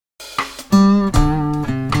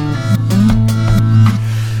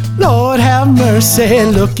mercy,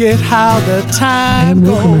 look at how the time And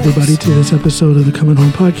welcome goes. everybody to this episode of the Coming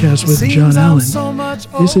Home Podcast with John Allen.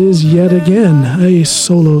 This is yet again a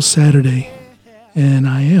solo Saturday, and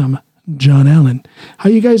I am John Allen. How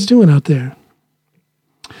you guys doing out there?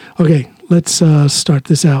 Okay, let's start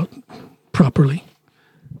this out properly.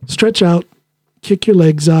 Stretch out, kick your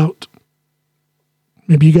legs out.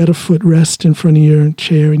 Maybe you got a footrest in front of your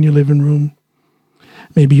chair in your living room.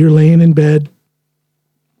 Maybe you're laying in bed.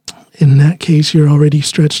 In that case, you're already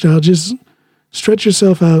stretched out. Just stretch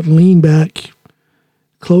yourself out, lean back,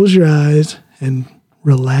 close your eyes, and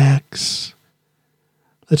relax.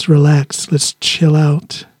 Let's relax. Let's chill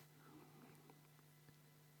out.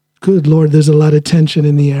 Good Lord, there's a lot of tension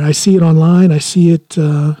in the air. I see it online. I see it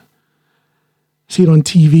on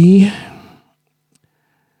TV.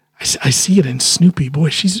 I see it in Snoopy. Boy,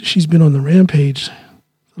 she's been on the rampage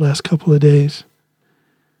the last couple of days.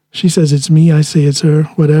 She says it's me, I say it's her,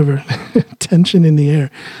 whatever. Tension in the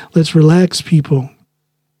air. Let's relax, people.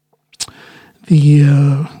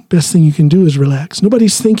 The best thing you can do is relax.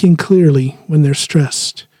 Nobody's thinking clearly when they're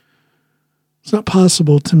stressed. It's not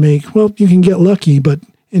possible to make, well, you can get lucky, but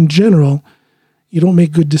in general, you don't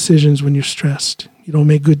make good decisions when you're stressed. You don't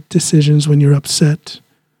make good decisions when you're upset,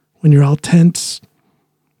 when you're all tense.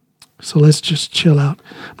 So let's just chill out.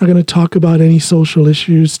 I'm not going to talk about any social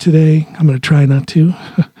issues today. I'm going to try not to.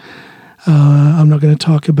 I'm not going to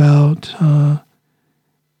talk about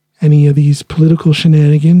any of these political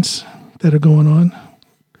shenanigans that are going on.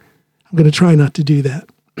 I'm going to try not to do that.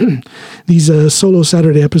 These solo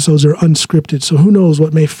Saturday episodes are unscripted, so who knows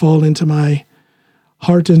what may fall into my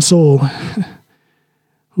heart and soul.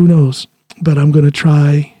 Who knows? But I'm going to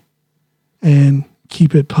try and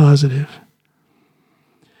keep it positive.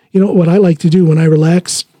 You know, what I like to do when I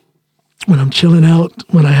relax, when I'm chilling out,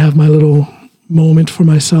 when I have my little moment for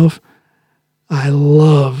myself, I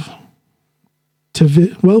love to,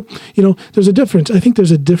 there's a difference. I think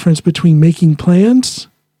there's a difference between making plans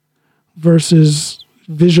versus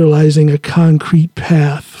visualizing a concrete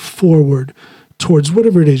path forward towards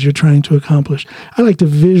whatever it is you're trying to accomplish. I like to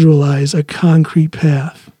visualize a concrete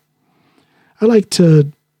path. I like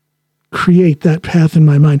to create that path in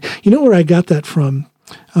my mind. You know where I got that from?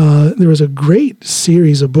 There was a great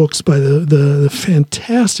series of books by the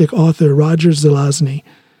fantastic author Roger Zelazny.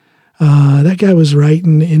 That guy was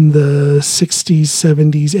writing in the 60s,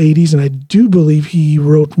 70s, 80s, and I do believe he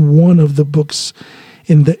wrote one of the books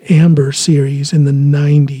in the Amber series in the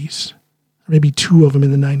 90s. Maybe two of them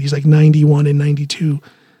in the 90s, like 91 and 92,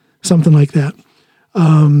 something like that.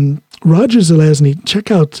 Roger Zelazny,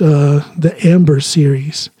 check out the Amber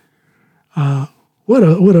series.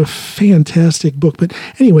 What a fantastic book. But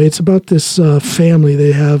anyway, it's about this family.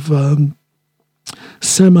 They have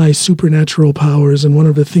semi-supernatural powers, and one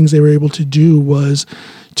of the things they were able to do was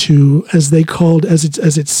to, as they called, as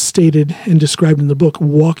it's stated and described in the book,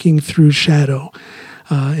 walking through shadow.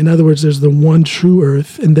 In other words, there's the one true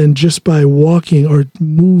earth, and then just by walking or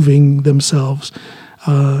moving themselves,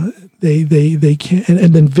 they can,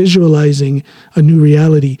 and then visualizing a new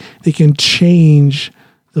reality, they can change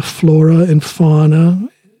the flora and fauna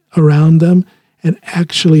around them and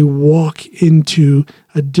actually walk into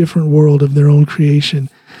a different world of their own creation.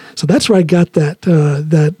 So that's where I got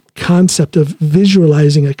that concept of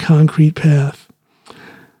visualizing a concrete path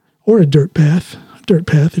or a dirt path. A dirt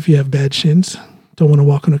path if you have bad shins. Don't want to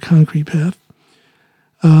walk on a concrete path.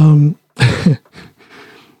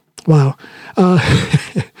 Wow.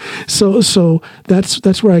 So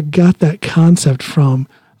that's where I got that concept from.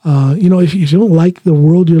 If you don't like the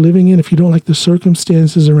world you're living in, if you don't like the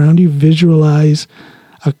circumstances around you, visualize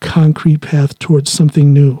a concrete path towards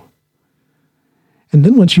something new. And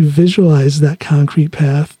then once you visualize that concrete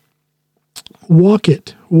path, walk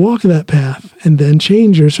that path, and then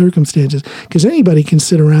change your circumstances. Because anybody can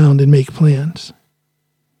sit around and make plans.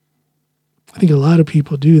 I think a lot of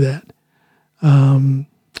people do that.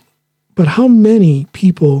 But how many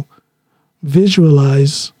people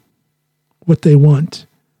visualize what they want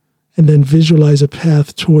and then visualize a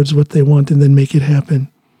path towards what they want and then make it happen?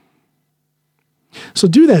 So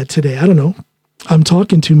do that today. I don't know. I'm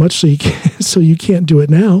talking too much so you can't do it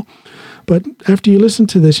now. But after you listen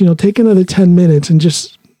to this, take another 10 minutes and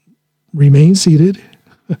just remain seated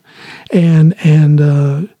and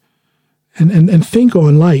think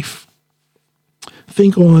on life.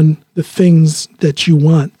 Think on the things that you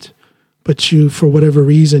want, but you, for whatever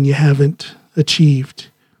reason, you haven't achieved.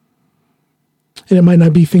 And it might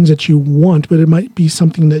not be things that you want, but it might be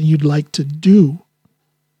something that you'd like to do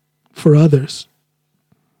for others.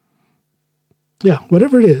 Yeah,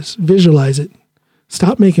 whatever it is, visualize it.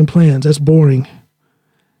 Stop making plans. That's boring.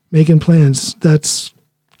 Making plans, that's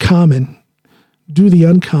common. do the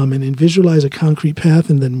uncommon and visualize a concrete path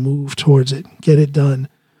and then move towards it. Get it done.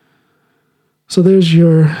 So there's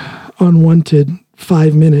your unwanted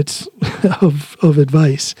 5 minutes of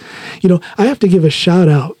advice. I have to give a shout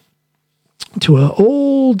out to an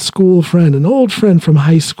old school friend, an old friend from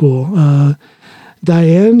high school,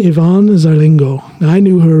 Diane Yvonne Zarlingo. Now, I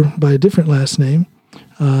knew her by a different last name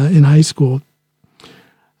in high school,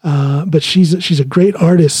 but she's a great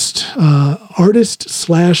artist /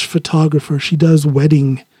 photographer. She does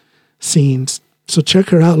wedding scenes. So check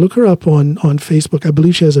her out. Look her up on Facebook. I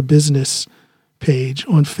believe she has a business page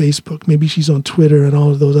on Facebook. Maybe she's on Twitter and all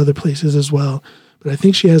of those other places as well. But I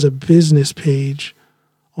think she has a business page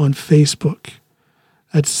on Facebook.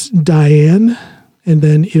 That's Diane and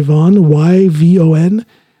then Yvonne, Yvon,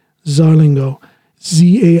 Zarlingo,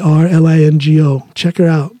 Zarlingo. Check her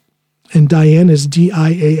out. And Diane is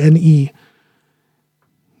Diane.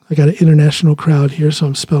 I got an international crowd here, so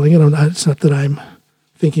I'm spelling it. It's not that I'm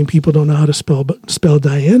thinking people don't know how to spell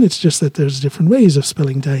Diane. It's just that there's different ways of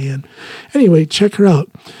spelling Diane. Anyway, check her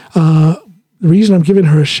out. The reason I'm giving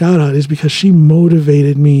her a shout out is because she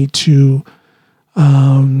motivated me to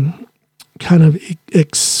kind of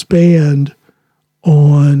expand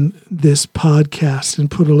on this podcast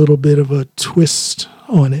and put a little bit of a twist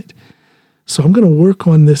on it. So I'm going to work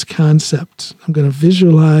on this concept. I'm going to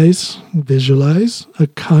visualize a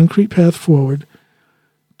concrete path forward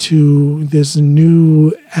to this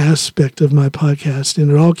new aspect of my podcast.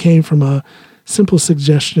 And it all came from a simple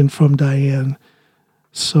suggestion from Diane.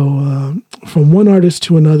 So from one artist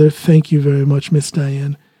to another, thank you very much, Miss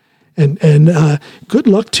Diane. And good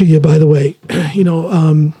luck to you, by the way.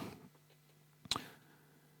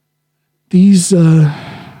 These, a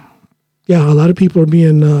lot of people are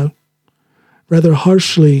being rather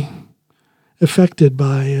harshly affected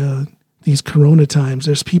by these corona times.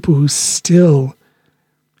 There's people who still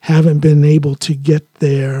haven't been able to get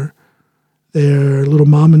their little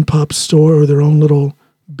mom and pop store or their own little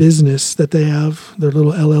business that they have, their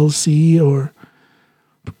little LLC or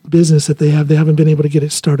business that they haven't been able to get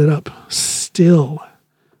it started up still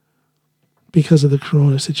because of the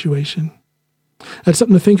corona situation. That's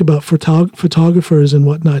something to think about for photographers and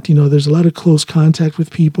whatnot. There's a lot of close contact with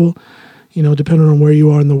people, depending on where you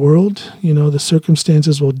are in the world. The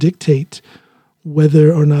circumstances will dictate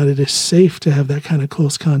whether or not it is safe to have that kind of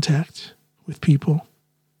close contact with people.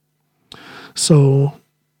 So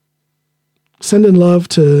sending love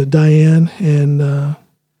to Diane and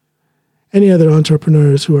any other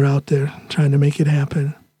entrepreneurs who are out there trying to make it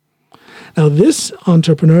happen. Now, this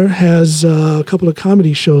entrepreneur has a couple of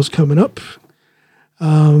comedy shows coming up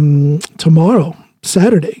tomorrow,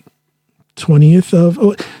 Saturday, 20th of...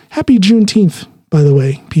 happy Juneteenth, by the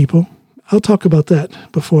way, people. I'll talk about that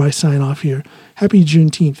before I sign off here. Happy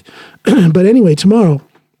Juneteenth. But anyway, tomorrow,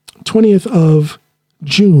 20th of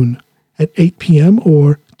June at 8 p.m.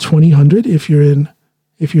 or 2000 if you're in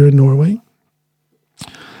Norway.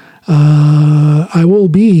 I will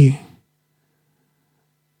be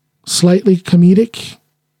slightly comedic,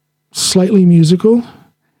 slightly musical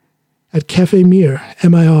at Cafe Mir,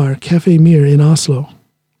 M-I-R, Cafe Mir in Oslo.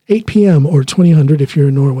 8 p.m. or 2000 if you're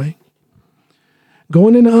in Norway.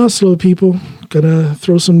 Going into Oslo, people. Gonna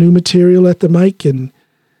throw some new material at the mic and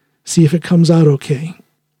see if it comes out okay.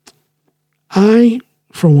 I,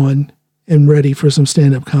 for one, am ready for some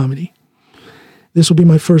stand-up comedy. This will be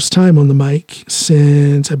my first time on the mic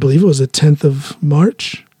since, I believe it was the 10th of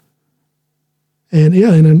March. And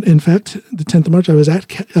yeah, and in fact, the 10th of March, I was at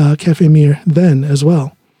Cafe Mir then as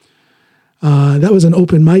well. That was an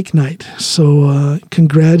open mic night. So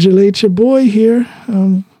congratulate your boy here.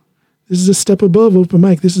 This is a step above open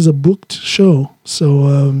mic. This is a booked show.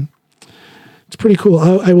 So it's pretty cool.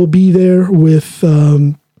 I will be there with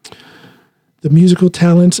the musical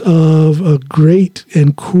talents of a great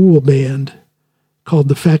and cool band called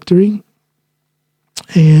The Factory.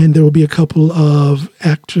 And there will be a couple of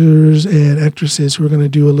actors and actresses who are going to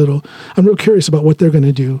do a little... I'm real curious about what they're going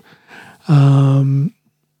to do.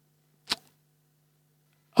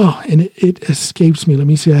 And it escapes me. Let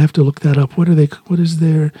me see. I have to look that up. What is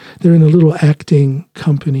their... They're in a little acting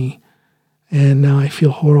company. And now I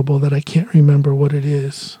feel horrible that I can't remember what it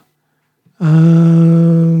is.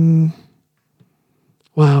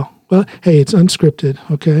 Wow. Well, hey, it's unscripted,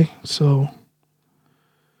 okay? So...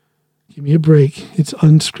 give me a break. It's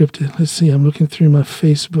unscripted. Let's see. I'm looking through my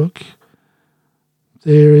Facebook.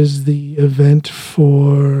 There is the event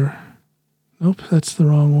for... Nope, that's the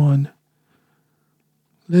wrong one.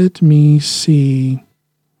 Let me see.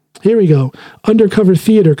 Here we go. Undercover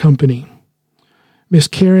Theater Company. Miss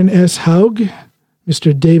Karen S. Haug,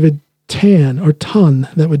 Mr. David Tan, or Tan,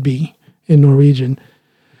 that would be in Norwegian.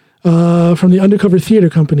 from the Undercover Theater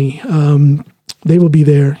Company. They will be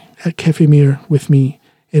there at Cafe Mir with me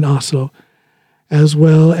in Oslo, as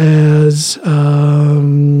well as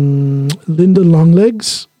Linda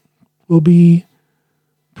Longlegs will be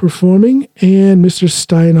performing, and Mr.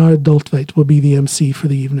 Steinar Daltveit will be the MC for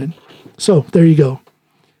the evening. So there you go.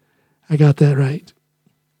 I got that right.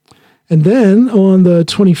 And then on the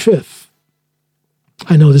 25th,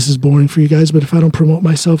 I know this is boring for you guys, but if I don't promote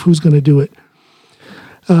myself, who's going to do it?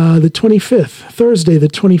 The 25th, Thursday, the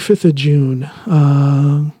 25th of June,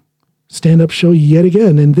 stand-up show yet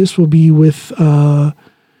again. And this will be with the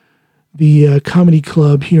comedy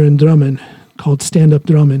club here in Drammen called Stand Up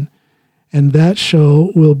Drammen. And that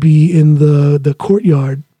show will be in the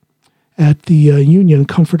courtyard at the Union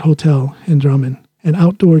Comfort Hotel in Drammen, an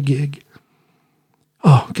outdoor gig.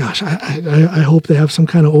 Oh, gosh, I hope they have some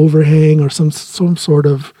kind of overhang or some sort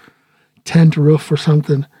of tent roof or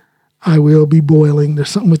something. I will be boiling. There's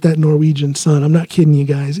something with that Norwegian sun. I'm not kidding you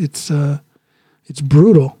guys. It's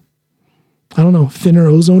brutal. I don't know, thinner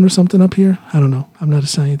ozone or something up here? I don't know. I'm not a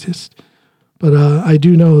scientist. But I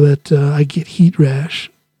do know that I get heat rash.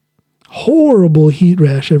 Horrible heat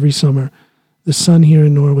rash every summer. The sun here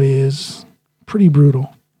in Norway is pretty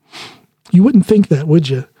brutal. You wouldn't think that, would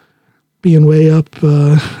you? Being way up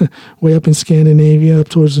in Scandinavia, up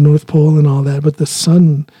towards the North Pole and all that. But the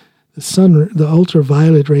sun, the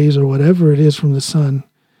ultraviolet rays or whatever it is from the sun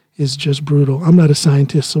is just brutal. I'm not a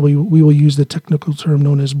scientist, so we will use the technical term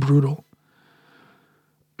known as brutal.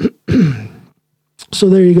 So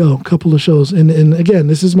there you go, a couple of shows. And again,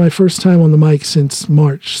 this is my first time on the mic since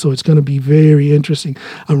March, so it's going to be very interesting.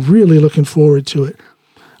 I'm really looking forward to it.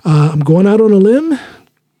 I'm going out on a limb.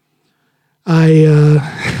 I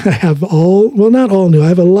have not all new. I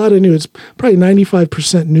have a lot of new. It's probably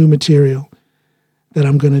 95% new material that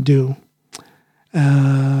I'm going to do.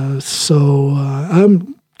 So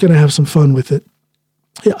I'm going to have some fun with it.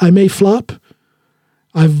 Yeah, I may flop.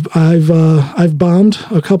 I've bombed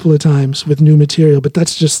a couple of times with new material, but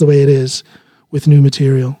that's just the way it is with new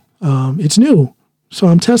material. It's new, so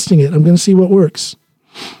I'm testing it. I'm going to see what works.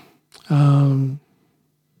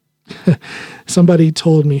 Somebody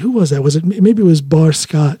told me, who was that? Maybe it was Bar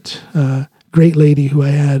Scott, great lady who I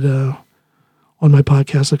had on my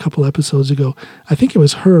podcast a couple episodes ago. I think it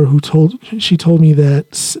was her who told me that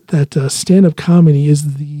stand-up comedy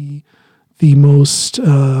is the most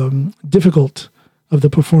difficult of the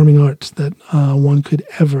performing arts that one could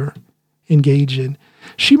ever engage in.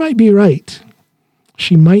 She might be right.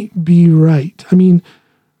 I mean,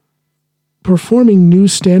 performing new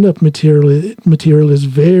stand-up material is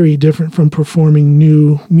very different from performing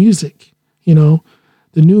new music. You know,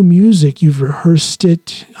 the new music, you've rehearsed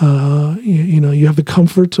it. You have the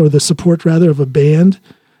comfort or the support rather of a band.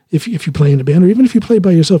 If you play in a band, or even if you play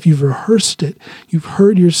by yourself, you've rehearsed it. You've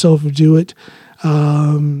heard yourself do it.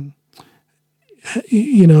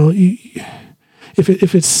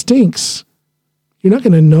 If it stinks, you're not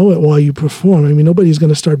going to know it while you perform. I mean, nobody's going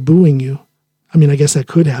to start booing you. I mean, I guess that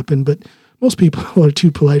could happen, but most people are too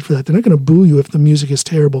polite for that. They're not going to boo you if the music is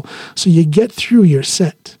terrible. So you get through your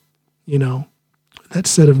set, that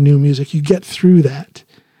set of new music. You get through that.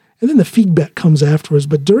 And then the feedback comes afterwards.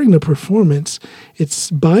 But during the performance, it's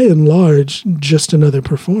by and large just another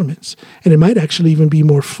performance. And it might actually even be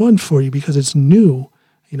more fun for you because it's new.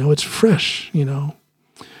 It's fresh, And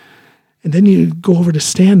then you go over to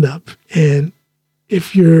stand-up, and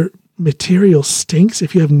if your material stinks,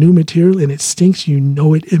 if you have new material and it stinks, you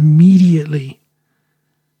know it immediately.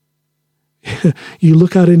 You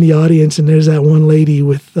look out in the audience, and there's that one lady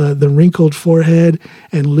with the wrinkled forehead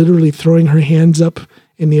and literally throwing her hands up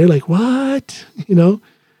in the air like, what?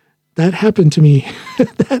 That happened to me.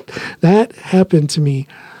 that happened to me.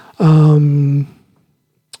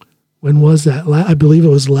 When was that? I believe it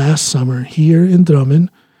was last summer here in Drammen.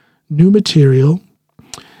 New material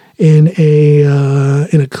in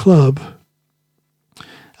a club.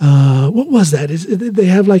 What was that? They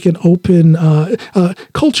have like an open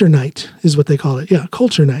culture night is what they call it. Yeah,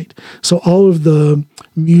 culture night. So all of the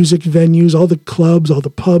music venues, all the clubs, all the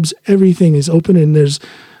pubs, everything is open, and there's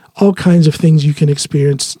all kinds of things you can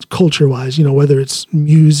experience culture-wise. Whether it's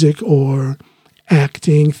music or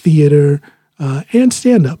acting, theater. And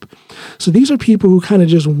stand-up. So these are people who kind of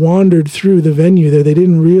just wandered through the venue there. They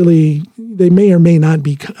may or may not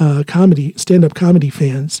be stand-up comedy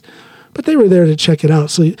fans, but they were there to check it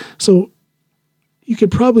out. So you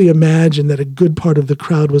could probably imagine that a good part of the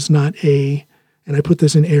crowd was not and I put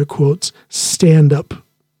this in air quotes, stand-up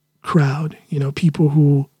crowd. People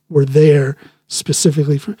who were there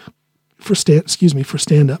specifically for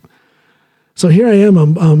stand-up. So here I am,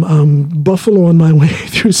 I'm buffalo on my way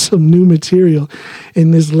through some new material,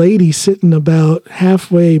 and this lady sitting about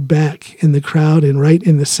halfway back in the crowd and right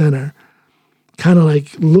in the center, kind of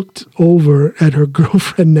like looked over at her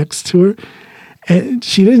girlfriend next to her, and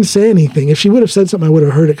she didn't say anything. If she would have said something, I would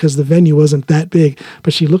have heard it because the venue wasn't that big,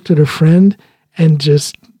 but she looked at her friend and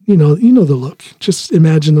just, you know the look. Just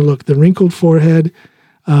imagine the look, the wrinkled forehead,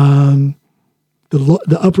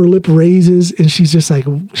 the upper lip raises, and she's just like,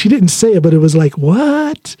 she didn't say it, but it was like,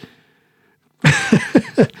 what?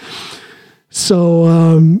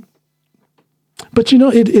 So, but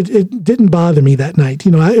it didn't bother me that night.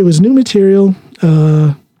 It was new material,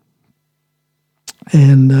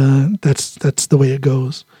 and that's the way it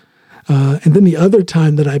goes. And then the other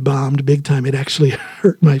time that I bombed big time, it actually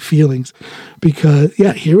hurt my feelings because,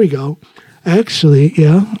 here we go. Actually,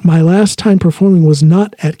 my last time performing was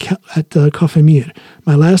not at Café Mir.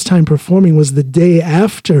 My last time performing was the day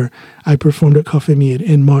after I performed at Café Mir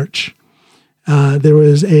in March. There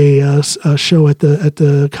was a show at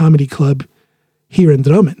the comedy club here in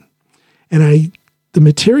Drammen, and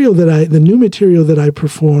the new material that I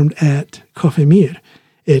performed at Café Mir,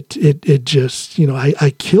 it just, I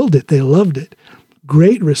killed it. They loved it.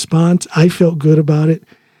 Great response. I felt good about it.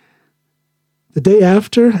 The day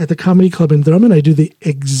after, at the Comedy Club in Drammen, I do the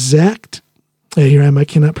exact, here I am, I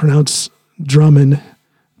cannot pronounce Drammen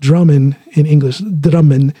in English,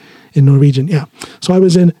 Drammen in Norwegian, So I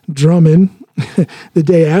was in Drammen the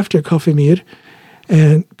day after Café Mir,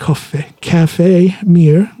 and Café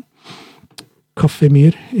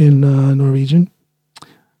Mir in Norwegian,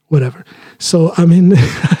 whatever. So I'm in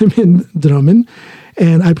Drammen,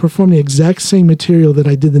 and I performed the exact same material that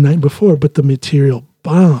I did the night before, but the material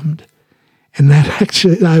bombed. And that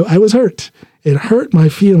actually, I was hurt. It hurt my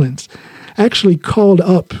feelings. I actually called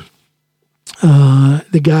up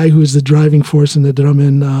the guy who's the driving force in the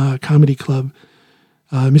Drammen Comedy Club,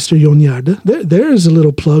 Mr. Jon Jarde. There's a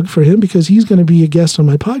little plug for him because he's going to be a guest on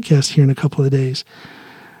my podcast here in a couple of days.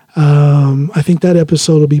 I think that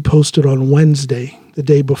episode will be posted on Wednesday, the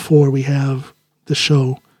day before we have the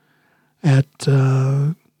show at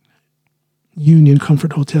Union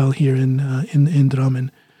Comfort Hotel here in Drammen.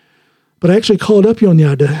 But I actually called up Jon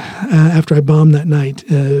Jarde after I bombed that night,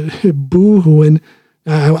 boo-hooing.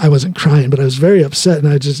 I wasn't crying, but I was very upset, and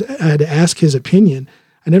I had to ask his opinion.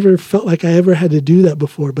 I never felt like I ever had to do that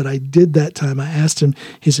before, but I did that time. I asked him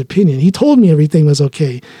his opinion. He told me everything was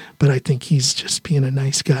okay, but I think he's just being a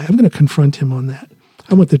nice guy. I'm going to confront him on that.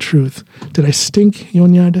 I want the truth. Did I stink,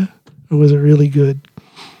 Jon Jarde, or was it really good?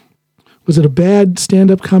 Was it a bad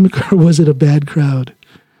stand-up comic, or was it a bad crowd?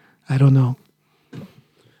 I don't know.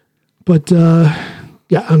 But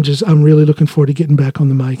I'm really looking forward to getting back on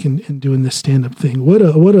the mic and doing this stand-up thing. What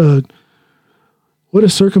a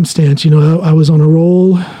circumstance. I was on a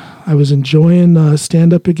roll. I was enjoying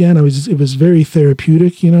stand-up again. It was very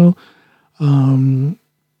therapeutic.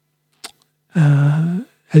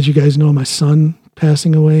 As you guys know, my son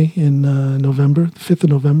passing away in November, the 5th of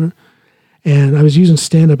November, and I was using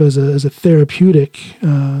stand-up as a therapeutic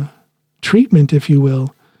treatment, if you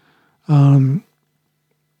will.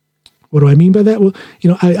 What do I mean by that? Well,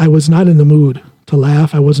 I was not in the mood to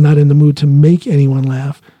laugh. I was not in the mood to make anyone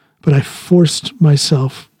laugh, but I forced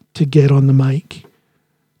myself to get on the mic,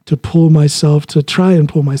 to try and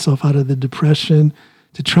pull myself out of the depression,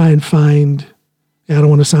 to try and find, I don't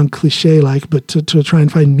want to sound cliche-like, but to try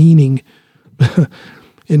and find meaning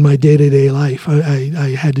in my day-to-day life.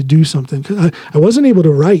 I had to do something. I wasn't able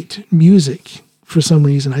to write music for some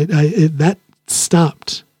reason. That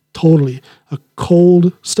stopped. Totally a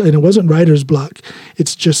cold and it wasn't writer's block.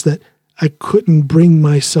 It's just that I couldn't bring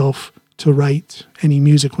myself to write any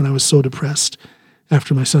music when I was so depressed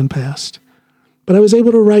after my son passed. But I was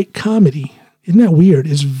able to write comedy. Isn't that weird?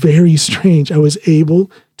 It's very strange. I was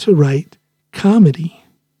able to write comedy.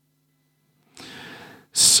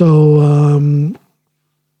 So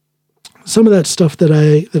some of that stuff that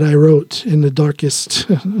I wrote in the darkest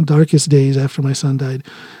days after my son died,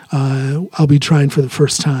 I'll be trying for the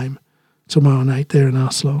first time tomorrow night there in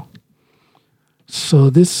Oslo. So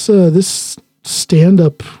this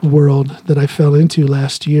stand-up world that I fell into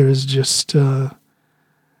last year is just, I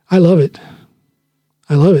love it.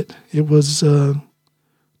 I love it. It was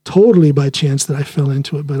totally by chance that I fell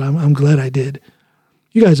into it, but I'm glad I did.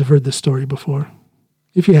 You guys have heard this story before.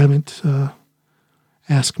 If you haven't,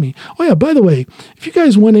 ask me. Oh yeah, by the way, if you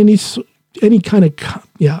guys want any kind of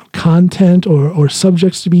content or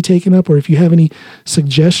subjects to be taken up, or if you have any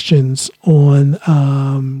suggestions on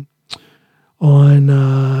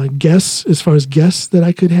guests, as far as guests that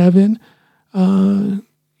I could have in,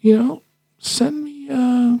 send me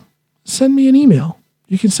an email.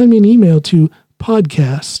 you can send me an email to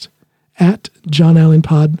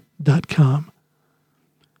podcast@johnallenpod.com.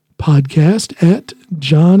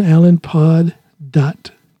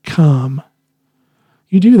 podcast@johnallenpod.com.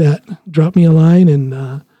 You do that, drop me a line,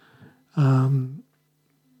 and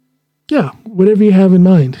whatever you have in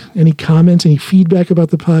mind. Any comments, any feedback about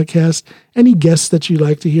the podcast, any guests that you'd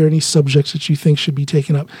like to hear, any subjects that you think should be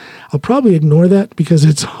taken up. I'll probably ignore that because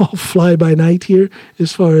it's all fly by night here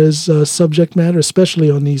as far as subject matter,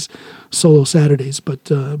 especially on these solo Saturdays. But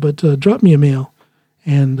drop me a mail,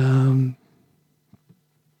 and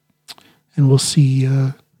we'll see.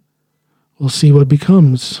 We'll see what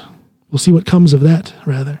becomes. We'll see what comes of that,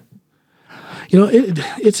 rather.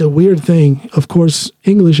 It's a weird thing. Of course,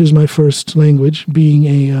 English is my first language, being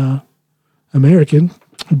a American,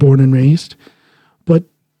 born and raised. But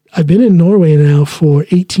I've been in Norway now for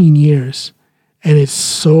 18 years, and it's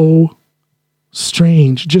so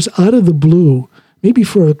strange. Just out of the blue, maybe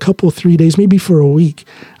for a couple, 3 days, maybe for a week,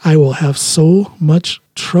 I will have so much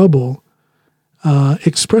trouble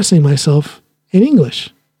expressing myself in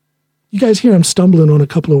English. You guys hear I'm stumbling on a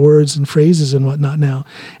couple of words and phrases and whatnot now,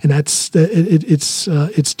 and it's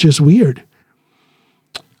just weird.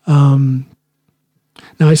 Now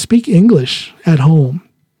I speak English at home.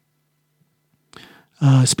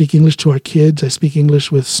 I speak English to our kids. I speak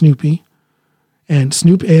English with Snoopy, and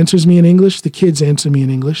Snoop answers me in English. The kids answer me in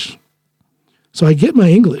English, so I get my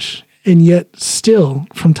English. And yet, still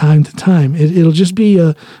from time to time, it'll just be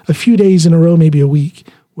a few days in a row, maybe a week,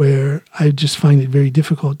 where I just find it very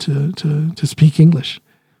difficult to speak English.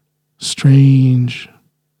 Strange.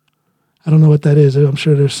 I don't know what that is. I'm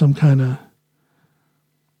sure there's some kind of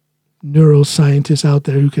neuroscientist out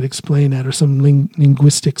there who could explain that, or some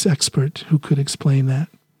linguistics expert who could explain that.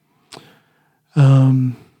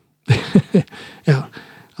 Yeah,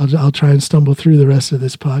 I'll try and stumble through the rest of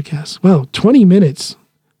this podcast. Wow, 20 minutes.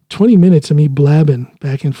 20 minutes of me blabbing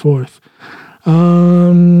back and forth.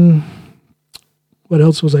 What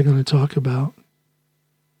else was I going to talk about?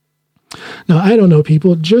 No, I don't know,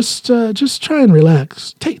 people. Just try and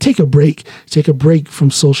relax. Take a break. Take a break from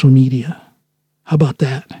social media. How about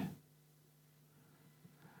that?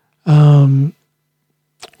 One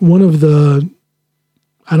of the,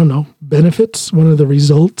 benefits, one of the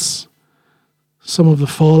results, some of the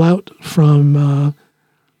fallout from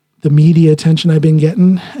the media attention I've been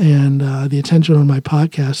getting, and the attention on my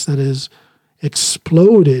podcast that has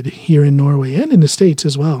exploded here in Norway and in the States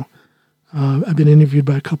as well. I've been interviewed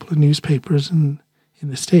by a couple of newspapers in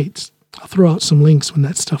the States. I'll throw out some links when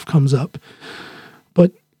that stuff comes up.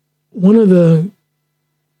 But some of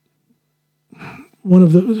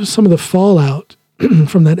the fallout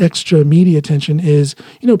from that extra media attention is,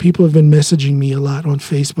 people have been messaging me a lot on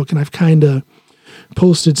Facebook, and I've kind of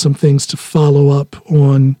posted some things to follow up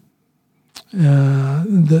on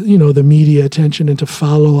the media attention, and to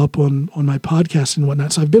follow up on my podcast and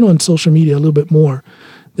whatnot. So I've been on social media a little bit more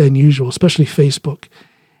than usual, especially Facebook.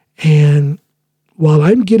 And while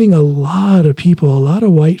I'm getting a lot of people, a lot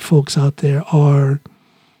of white folks out there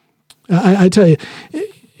I tell you,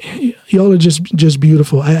 y'all are just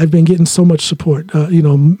beautiful. I've been getting so much support,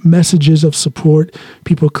 messages of support,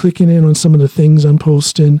 people clicking in on some of the things I'm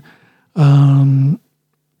posting,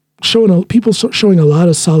 people showing a lot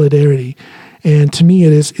of solidarity. And to me,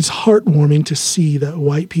 it's heartwarming to see that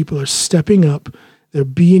white people are stepping up. They're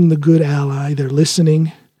being the good ally. They're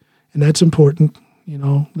listening, and that's important.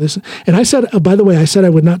 Listen. And I said, by the way, I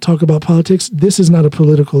would not talk about politics. This is not a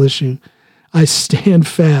political issue. I stand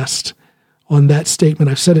fast on that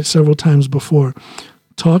statement. I've said it several times before.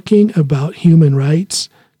 Talking about human rights,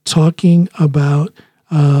 talking about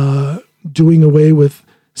doing away with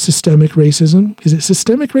systemic racism. Is it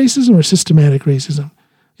systemic racism or systematic racism?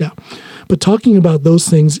 Yeah. But talking about those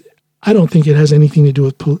things, I don't think it has anything to do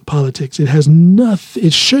with politics.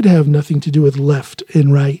 It should have nothing to do with left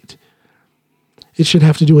and right. It should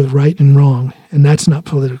have to do with right and wrong, and that's not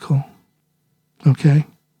political. Okay?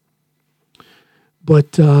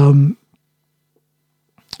 But, so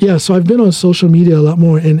I've been on social media a lot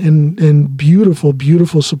more, and beautiful,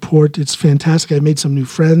 beautiful support. It's fantastic. I made some new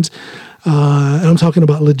friends. And I'm talking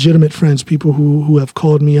about legitimate friends, people who have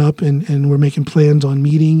called me up and we're making plans on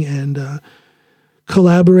meeting and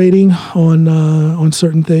collaborating on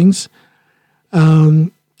certain things.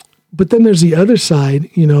 But then there's the other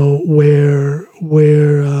side, where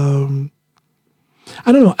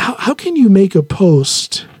I don't know, how can you make a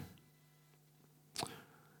post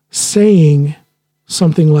saying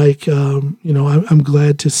something like, I'm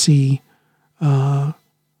glad to see the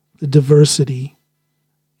diversity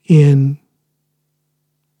in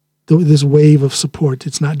this wave of support.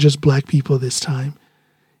 It's not just black people this time.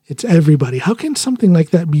 It's everybody. How can something like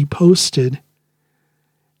that be posted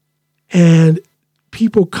and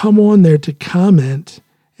people come on there to comment,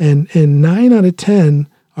 and 9 out of 10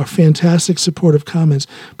 are fantastic supportive comments,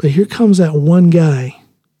 but here comes that one guy.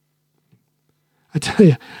 I tell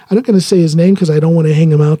you, I'm not going to say his name because I don't want to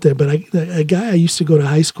hang him out there, but a guy I used to go to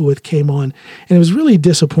high school with came on, and it was really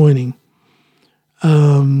disappointing.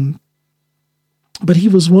 But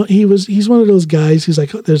he's one of those guys who's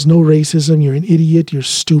like, there's no racism, you're an idiot, you're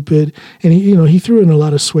stupid. And he threw in a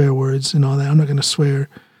lot of swear words and all that. I'm not going to swear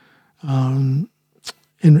and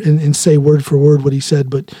say word for word what he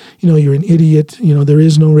said, but you're an idiot, there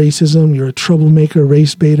is no racism, you're a troublemaker,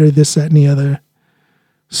 race baiter, this, that, and the other,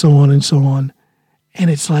 so on and so on.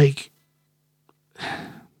 And it's like,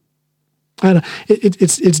 I don't know,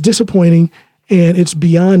 it's disappointing, and it's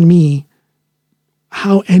beyond me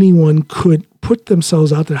how anyone could put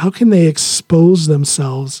themselves out there. How can they expose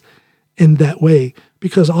themselves in that way?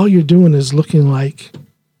 Because all you're doing is looking like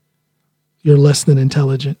you're less than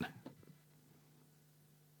intelligent.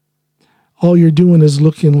 All you're doing is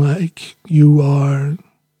looking like you are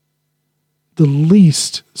the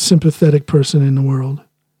least sympathetic person in the world.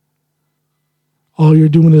 All you're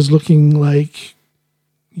doing is looking like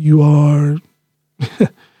you are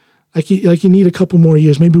like you need a couple more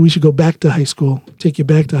years. Maybe we should go back to high school, take you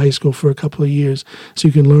back to high school for a couple of years so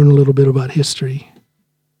you can learn a little bit about history.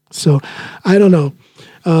 So I don't know.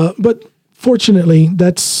 But fortunately,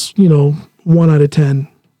 that's, 1 out of 10.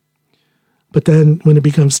 But then when it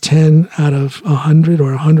becomes 10 out of 100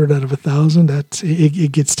 or 100 out of 1,000,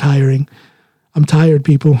 it gets tiring. I'm tired,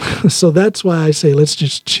 people. So that's why I say, let's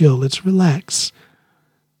just chill. Let's relax.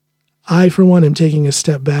 I, for one, am taking a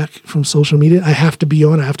step back from social media. I have to be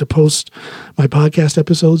on. I have to post my podcast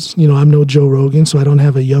episodes. I'm no Joe Rogan, so I don't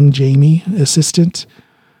have a young Jamie assistant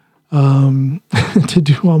to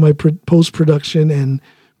do all my post-production and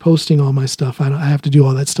posting all my stuff. I have to do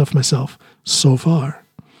all that stuff myself so far.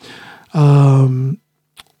 So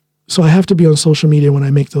I have to be on social media when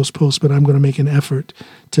I make those posts, but I'm going to make an effort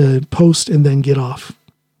to post and then get off.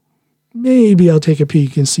 Maybe I'll take a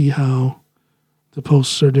peek and see how the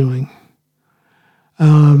posts are doing.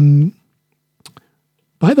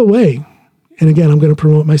 By the way, and again, I'm going to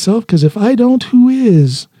promote myself, because if I don't, who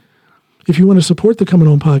is? If you want to support the Coming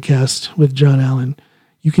Home podcast with John Allen,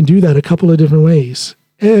 you can do that a couple of different ways.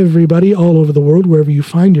 Everybody all over the world, wherever you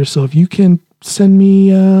find yourself, you can send me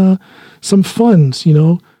some funds,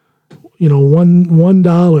 $1,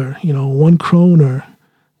 $1 kroner,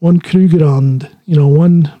 1 krugerrand,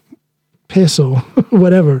 1 peso,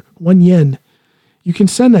 whatever, 1 yen. You can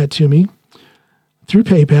send that to me through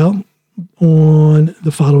PayPal on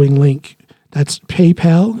the following link. That's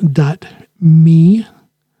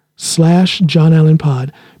paypal.me/John Allen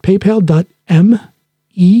Pod.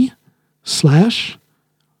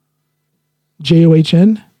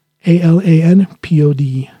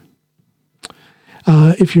 PayPal.me/JOHNALANPOD.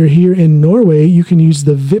 If you're here in Norway, you can use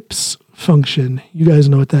the VIPS function. You guys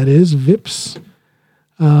know what that is, VIPS.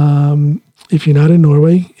 If you're not in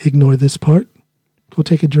Norway, ignore this part. Go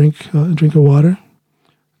take a drink of water.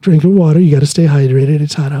 Drink of water. You got to stay hydrated.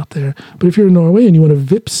 It's hot out there. But if you're in Norway and you want to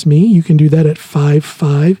VIPS me, you can do that at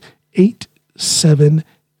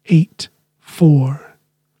 558784.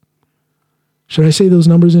 Should I say those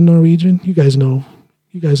numbers in Norwegian? You guys know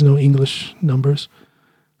English numbers.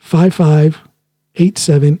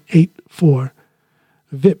 558784.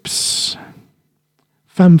 VIPS.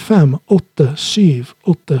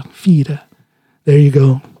 558784. There you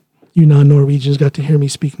go. You non-Norwegians got to hear me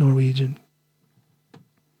speak Norwegian.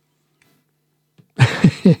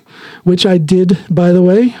 Which I did, by the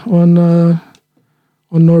way, on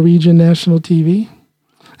Norwegian national TV.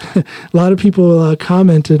 A lot of people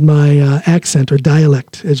commented my accent, or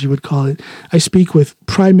dialect, as you would call it. I speak with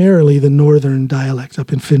primarily the northern dialect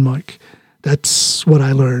up in Finnmark. That's what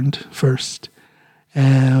I learned first.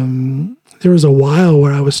 There was a while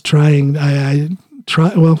where I was trying. I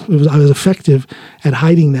was effective at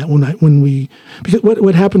hiding that because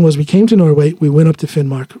what happened was we came to Norway, we went up to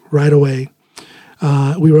Finnmark right away.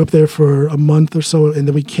 We were up there for a month or so, and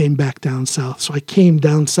then we came back down south. So I came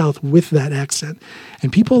down south with that accent,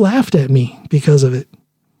 and people laughed at me because of it.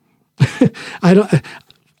 I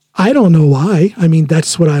don't know why. I mean,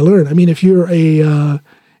 that's what I learned. I mean, if you're a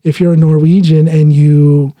Norwegian and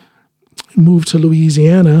you move to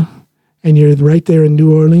Louisiana and you're right there in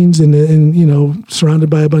New Orleans and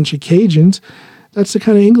surrounded by a bunch of Cajuns, that's the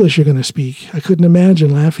kind of English you're going to speak. I couldn't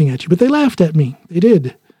imagine laughing at you, but they laughed at me. They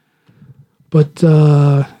did. But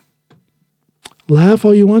laugh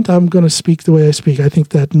all you want. I'm going to speak the way I speak. I think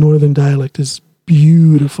that northern dialect is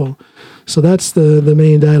beautiful. So that's the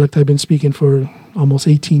main dialect I've been speaking for almost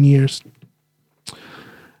 18 years.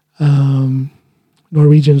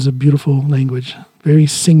 Norwegian is a beautiful language, very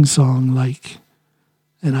sing-song like,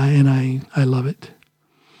 and I love it.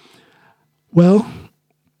 Well,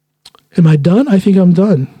 am I done? I think I'm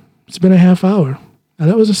done. It's been a half hour. Now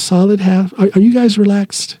that was a solid half. Are you guys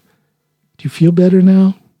relaxed? Do you feel better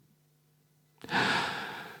now?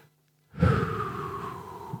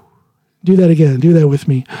 Do that again. Do that with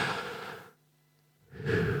me.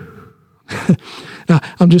 Now,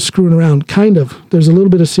 I'm just screwing around, kind of. There's a little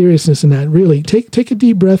bit of seriousness in that, really. Take a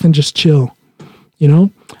deep breath and just chill. You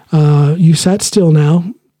know, you sat still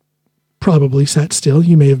now, probably sat still.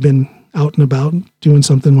 You may have been out and about doing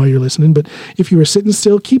something while you're listening, but if you were sitting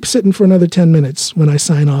still, keep sitting for another 10 minutes when I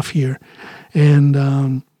sign off here.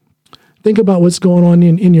 And think about what's going on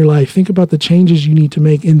in your life. Think about the changes you need to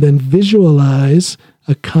make, and then visualize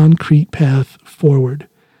a concrete path forward.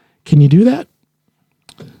 Can you do that?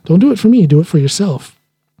 Don't do it for me. Do it for yourself.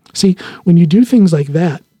 See, when you do things like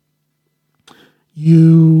that,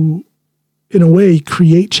 you, in a way,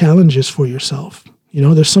 create challenges for yourself. You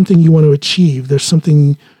know, there's something you want to achieve. There's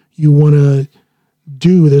something you want to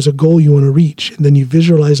do. There's a goal you want to reach. And then you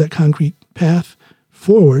visualize that concrete path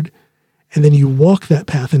forward, and then you walk that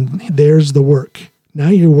path, and there's the work. Now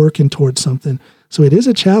you're working towards something. So it is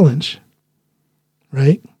a challenge,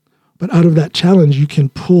 right? But out of that challenge, you can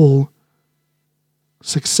pull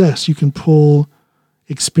success, you can pull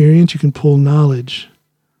experience, you can pull knowledge,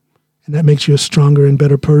 and that makes you a stronger and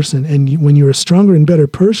better person. And when you're a stronger and better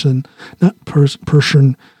person, not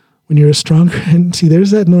person, when you're a stronger, and see, there's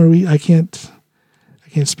that Norwegian, I can't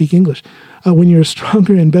speak English. When you're a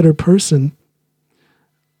stronger and better person,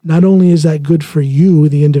 not only is that good for you,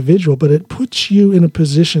 the individual, but it puts you in a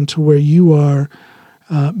position to where you are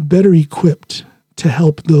better equipped to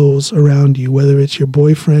help those around you, whether it's your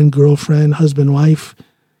boyfriend, girlfriend, husband, wife,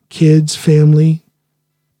 kids, family,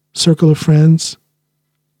 circle of friends,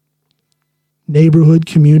 neighborhood,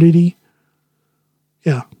 community.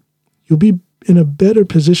 Yeah, you'll be in a better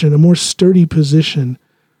position, a more sturdy position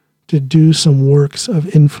to do some works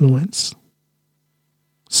of influence.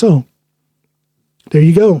 So, there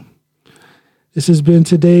you go. This has been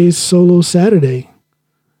today's Solo Saturday,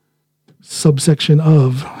 subsection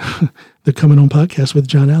of the Coming Home Podcast with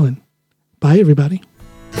John Allen. Bye, everybody.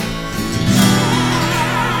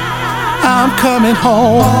 I'm coming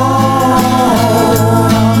home.